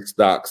any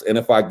stocks. And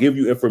if I give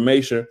you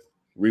information,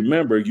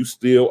 remember, you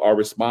still are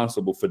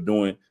responsible for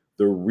doing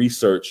the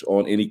research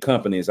on any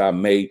companies I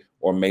may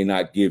or may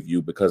not give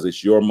you, because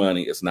it's your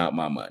money. It's not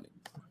my money.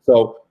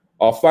 So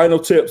our final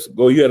tips.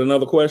 Go, you had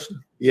another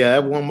question? Yeah, I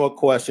have one more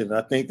question.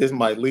 I think this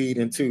might lead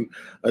into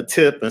a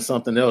tip and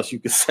something else you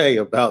could say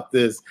about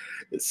this.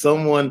 If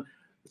someone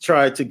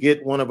tried to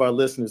get one of our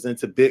listeners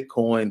into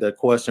Bitcoin, the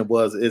question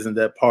was, isn't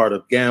that part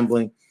of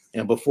gambling?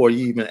 And before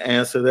you even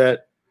answer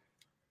that,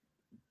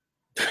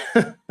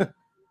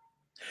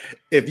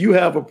 if you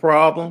have a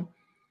problem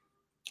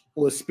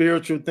with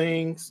spiritual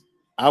things,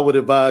 I would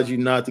advise you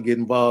not to get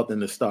involved in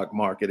the stock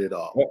market at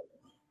all.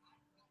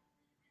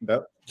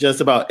 Yep.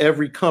 Just about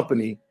every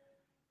company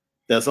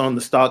that's on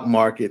the stock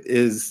market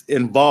is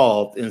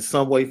involved in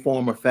some way,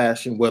 form, or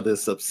fashion, whether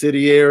it's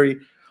subsidiary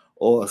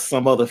or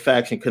some other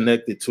faction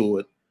connected to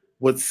it,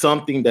 with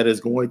something that is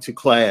going to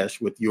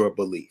clash with your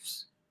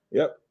beliefs.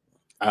 Yep.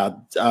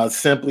 I'll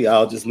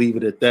just leave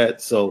it at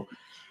that. So,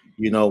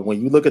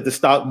 when you look at the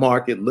stock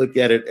market, look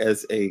at it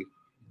as a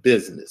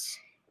business.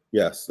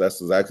 Yes, that's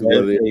exactly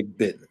what it is. A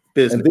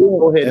business. And then,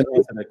 go ahead and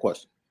answer that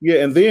question.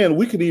 Yeah, and then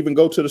we could even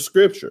go to the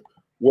scripture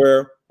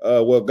where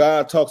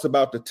God talks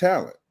about the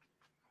talent,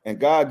 and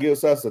God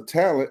gives us a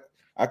talent.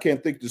 I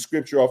can't think the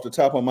scripture off the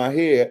top of my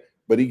head,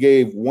 but He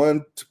gave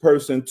one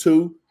person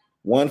 2,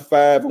 1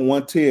 5, and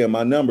 1 10.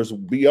 My numbers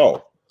would be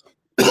off.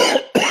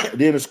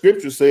 Then the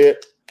scripture said,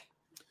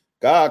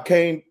 God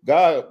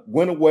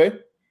went away.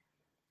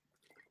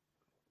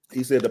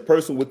 He said the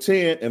person with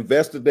 10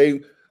 invested their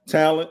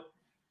talent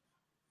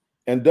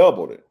and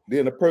doubled it.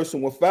 Then the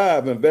person with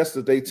 5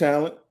 invested their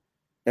talent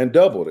and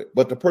doubled it.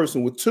 But the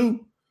person with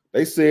 2,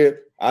 they said,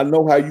 I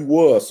know how you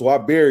was, so I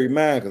buried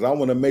mine because I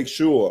want to make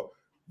sure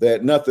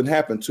that nothing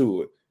happened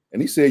to it.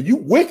 And he said, you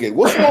wicked.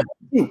 What's wrong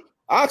with you?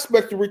 I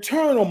expect a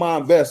return on my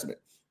investment.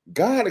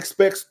 God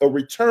expects a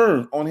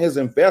return on his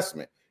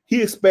investment.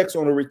 He expects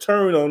on a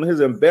return on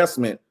his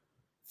investment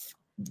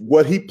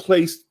what he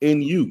placed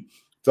in you.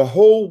 The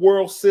whole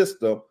world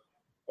system,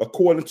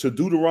 according to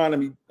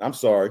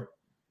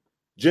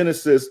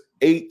Genesis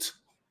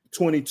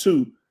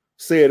 8:22,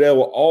 said there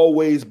will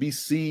always be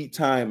seed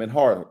time and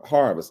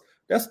harvest.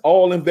 That's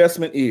all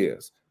investment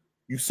is.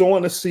 You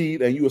sowing a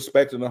seed and you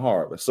expecting a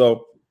harvest.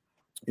 So,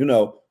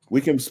 we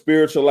can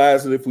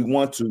spiritualize it if we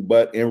want to,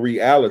 but in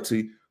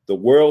reality, The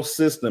world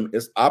system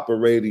is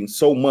operating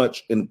so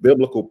much in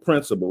biblical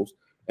principles,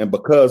 and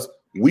because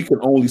we can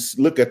only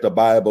look at the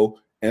Bible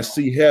and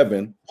see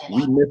heaven,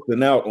 we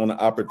missing out on the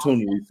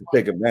opportunity to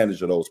take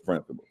advantage of those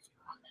principles.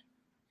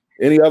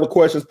 Any other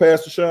questions,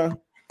 Pastor Sean?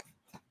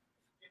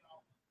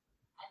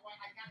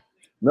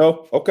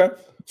 No? Okay.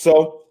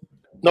 So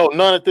no,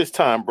 none at this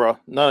time, bro.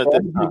 None at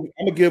this time.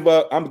 I'm gonna give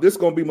up. This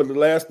gonna be the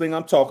last thing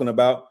I'm talking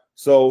about.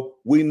 So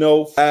we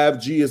know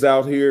 5G is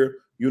out here,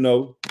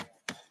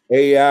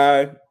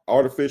 AI,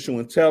 artificial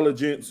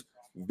intelligence,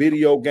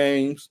 video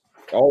games,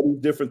 all these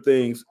different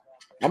things.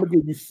 I'm gonna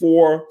give you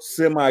 4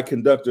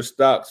 semiconductor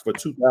stocks for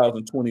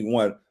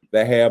 2021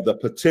 that have the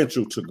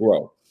potential to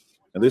grow.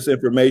 And this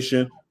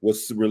information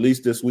was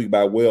released this week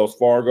by Wells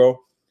Fargo.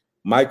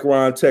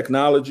 Micron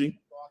Technology,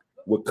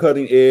 with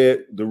cutting edge,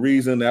 the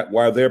reason that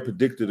why they're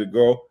predicted to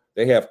grow,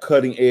 they have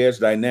cutting edge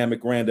dynamic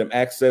random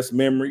access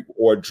memory,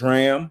 or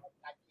DRAM,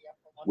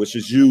 which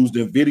is used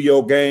in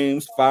video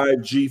games,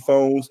 5G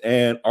phones,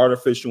 and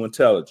artificial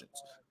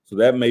intelligence. So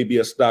that may be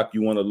a stock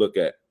you want to look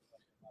at.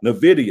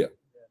 NVIDIA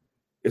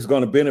is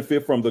going to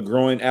benefit from the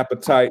growing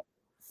appetite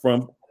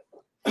from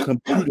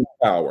computing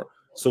power.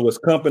 So as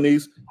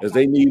companies, as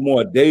they need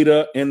more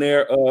data in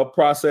their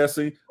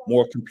processing,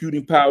 more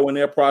computing power in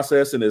their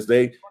processing, as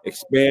they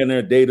expand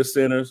their data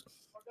centers,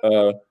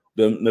 the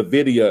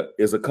NVIDIA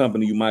is a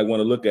company you might want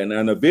to look at.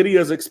 Now, NVIDIA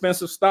is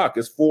expensive stock.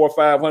 It's $400 or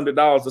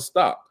 $500 a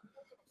stock.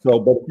 So,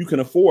 but you can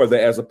afford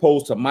that, as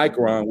opposed to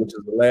Micron, which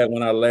is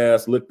when I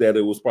last looked at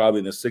it, was probably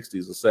in the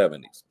 60s or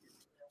 70s.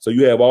 So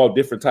you have all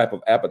different type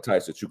of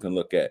appetites that you can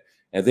look at.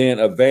 And then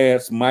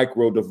advanced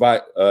micro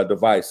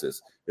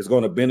devices is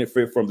going to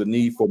benefit from the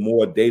need for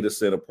more data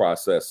center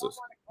processors.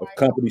 If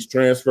companies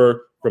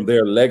transfer from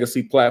their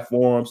legacy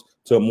platforms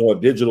to a more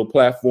digital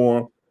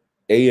platform,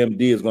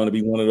 AMD is going to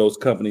be one of those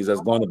companies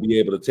that's going to be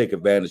able to take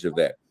advantage of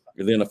that.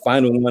 And then the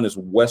final one is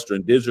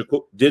Western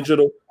Digital,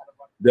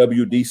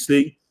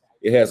 WDC.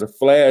 It has a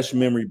flash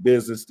memory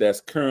business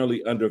that's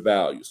currently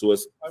undervalued. So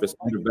if it's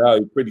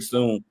undervalued, pretty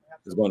soon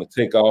it's going to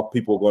take off.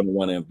 People are going to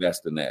want to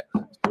invest in that.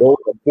 Those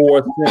are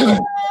 4 things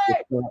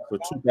for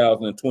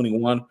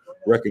 2021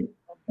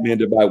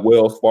 recommended by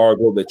Wells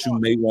Fargo that you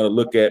may want to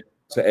look at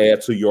to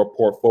add to your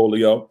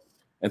portfolio.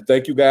 And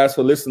thank you guys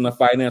for listening to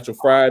Financial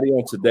Friday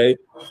on today,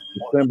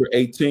 December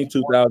 18,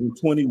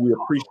 2020. We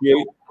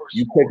appreciate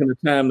you taking the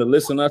time to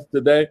listen to us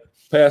today.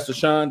 Pastor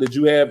Sean, did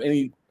you have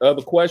any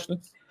other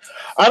questions?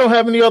 I don't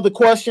have any other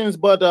questions,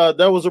 but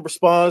there was a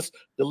response.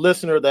 The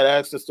listener that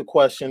asked us the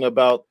question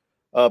about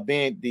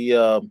being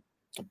the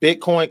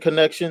Bitcoin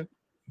connection.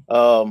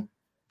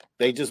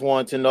 They just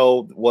wanted to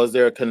know, was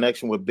there a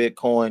connection with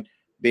Bitcoin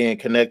being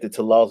connected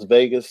to Las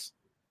Vegas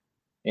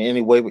in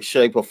any way,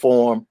 shape, or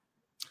form?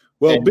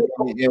 Well,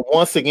 and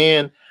once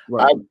again,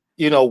 right.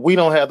 We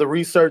don't have the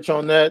research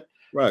on that.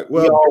 Right.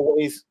 Well, we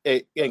always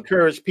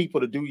encourage people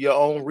to do your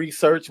own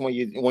research when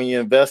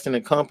you're investing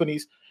in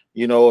companies.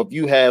 If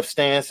you have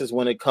stances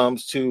when it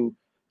comes to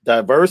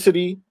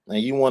diversity,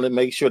 and you want to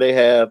make sure they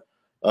have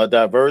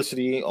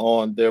diversity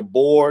on their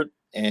board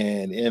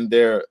and in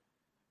their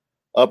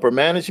upper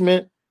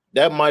management,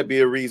 that might be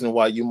a reason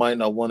why you might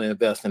not want to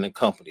invest in a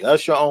company.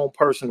 That's your own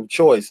personal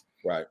choice.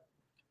 Right.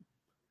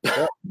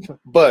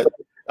 But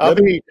I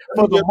mean,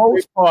 for the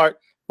most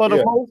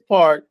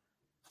part,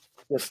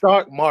 the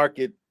stock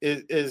market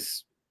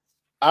is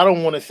I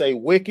don't want to say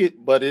wicked,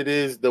 but it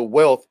is the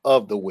wealth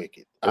of the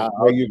wicked.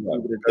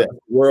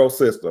 World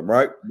system,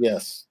 right?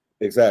 Yes,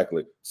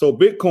 exactly. So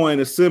Bitcoin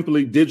is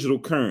simply digital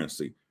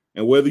currency.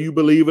 And whether you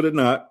believe it or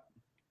not,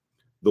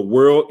 the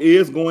world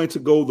is going to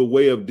go the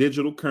way of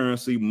digital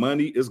currency.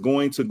 Money is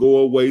going to go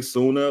away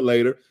sooner or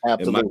later.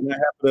 Absolutely. It might not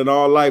happen in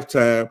our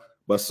lifetime,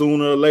 but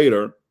sooner or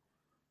later,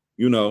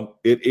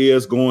 it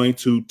is going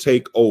to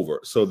take over.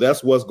 So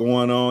that's what's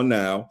going on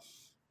now.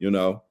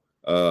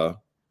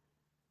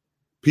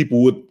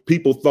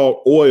 People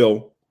thought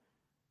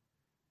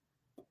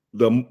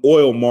the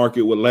oil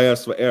market would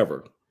last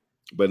forever,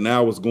 but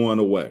now it's going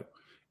away.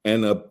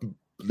 And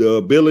the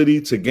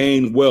ability to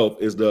gain wealth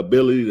is the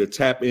ability to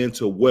tap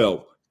into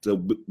wealth, the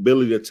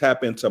ability to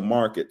tap into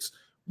markets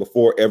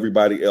before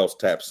everybody else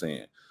taps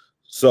in.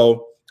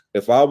 So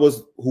if I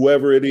was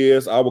whoever it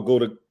is, I would go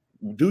to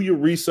do your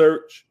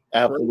research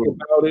about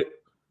it,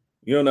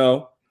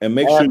 and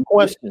make sure you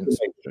questions.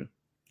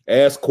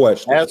 Ask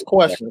questions. Ask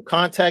questions.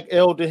 Contact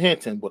Elder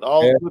Hinton with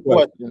all the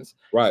questions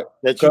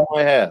that you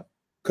might have.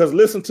 Because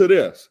listen to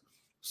this.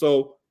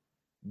 So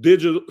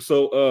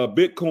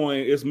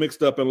Bitcoin is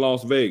mixed up in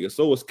Las Vegas.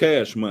 So it's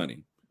cash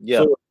money. Yeah.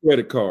 So it's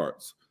credit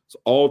cards. So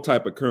all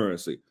type of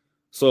currency.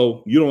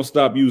 So you don't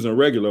stop using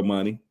regular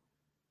money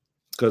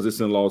because it's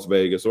in Las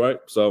Vegas, right?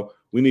 So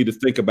we need to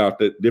think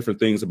about different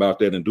things about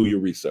that and do your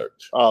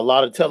research. A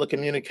lot of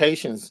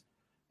telecommunications,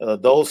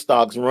 those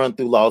stocks run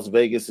through Las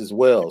Vegas as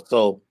well.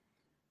 So,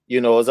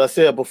 as I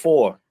said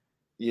before,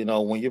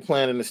 when you're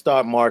planning the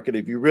stock market,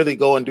 if you really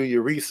go and do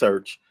your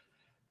research,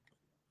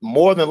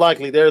 more than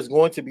likely there's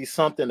going to be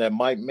something that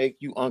might make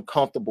you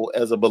uncomfortable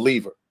as a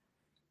believer.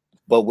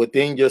 But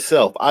within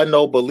yourself, I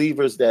know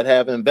believers that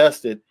have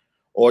invested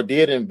or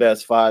did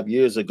invest 5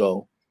 years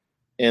ago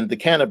in the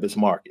cannabis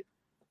market,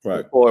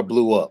 right, before it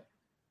blew up.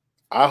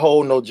 I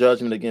hold no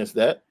judgment against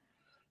that.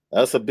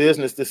 That's a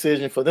business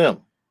decision for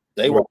them.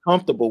 They were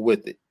comfortable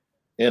with it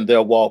in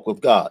their walk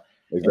with God.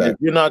 exactly. And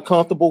if you're not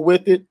comfortable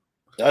with it,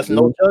 that's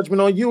no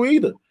judgment on you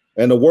either.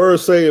 And the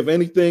words say, if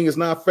anything is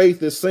not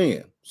faith, it's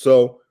sin.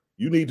 So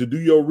you need to do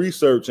your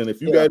research. And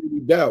if you got any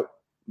doubt,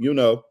 you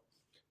know,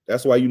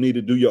 that's why you need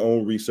to do your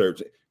own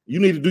research. You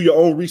need to do your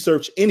own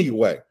research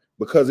anyway,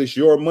 because it's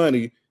your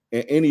money,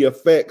 and any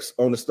effects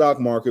on the stock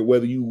market,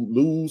 whether you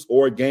lose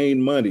or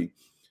gain money,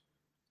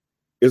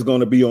 is going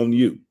to be on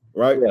you,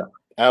 right? Yeah,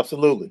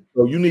 absolutely.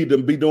 So you need to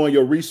be doing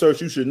your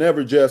research. You should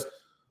never just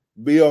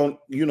be on,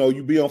 you know,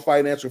 you be on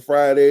Financial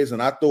Fridays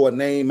and I throw a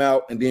name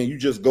out and then you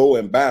just go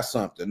and buy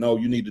something. No,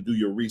 you need to do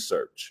your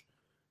research,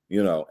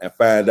 you know, and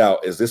find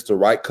out, is this the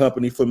right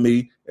company for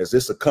me? Is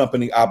this a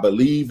company I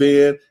believe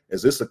in?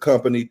 Is this a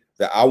company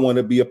that I want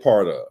to be a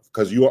part of?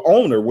 Because you're an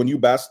owner when you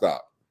buy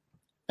stock.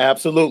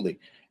 Absolutely.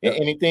 And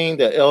anything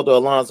that Elder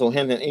Alonzo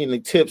Hinton, any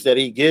tips that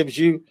he gives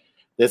you,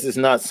 this is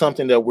not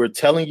something that we're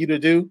telling you to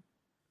do.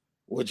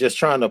 We're just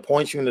trying to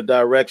point you in the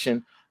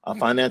direction of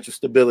financial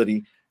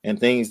stability and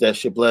things that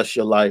should bless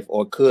your life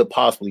or could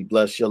possibly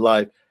bless your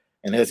life.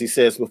 And as he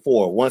says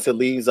before, once it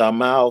leaves our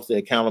mouths, the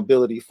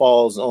accountability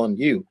falls on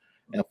you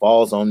and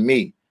falls on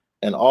me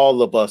and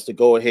all of us to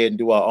go ahead and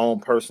do our own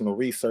personal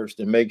research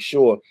to make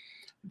sure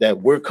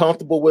that we're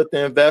comfortable with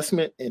the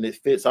investment and it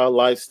fits our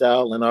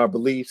lifestyle and our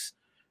beliefs,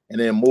 and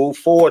then move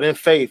forward in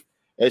faith,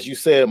 as you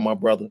said, my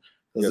brother,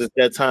 because it's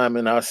that time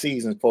in our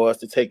season for us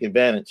to take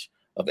advantage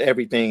of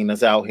everything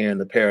that's out here in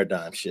the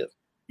paradigm shift.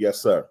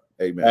 Yes, sir.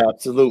 Amen.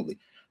 Absolutely.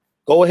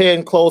 Go ahead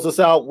and close us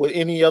out with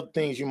any other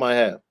things you might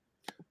have.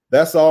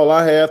 That's all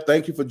I have.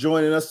 Thank you for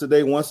joining us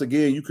today. Once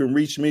again, you can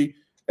reach me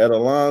at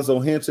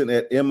Alonzo Hinton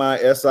at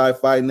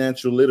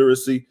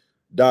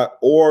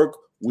misifinancialliteracy.org.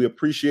 We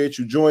appreciate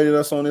you joining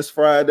us on this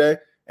Friday,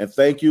 and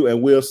thank you,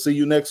 and we'll see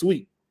you next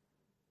week.